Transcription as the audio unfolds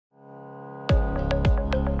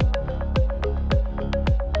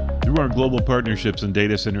Through our global partnerships and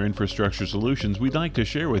data center infrastructure solutions, we'd like to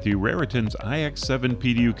share with you Raritan's ix7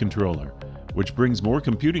 PDU controller, which brings more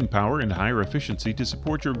computing power and higher efficiency to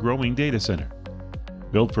support your growing data center.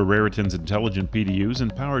 Built for Raritan's intelligent PDUs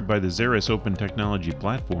and powered by the Xeris Open Technology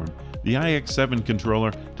platform, the ix7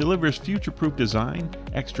 controller delivers future-proof design,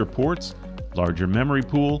 extra ports, larger memory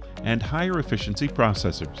pool, and higher efficiency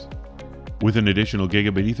processors. With an additional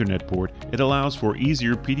gigabit Ethernet port, it allows for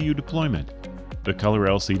easier PDU deployment. The color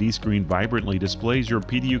LCD screen vibrantly displays your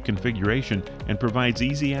PDU configuration and provides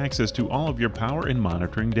easy access to all of your power and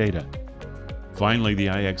monitoring data. Finally, the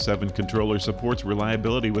ix7 controller supports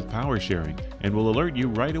reliability with power sharing and will alert you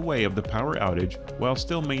right away of the power outage while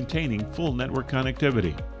still maintaining full network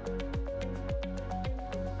connectivity.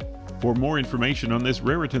 For more information on this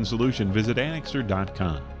Raritan solution, visit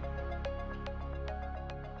Anixter.com.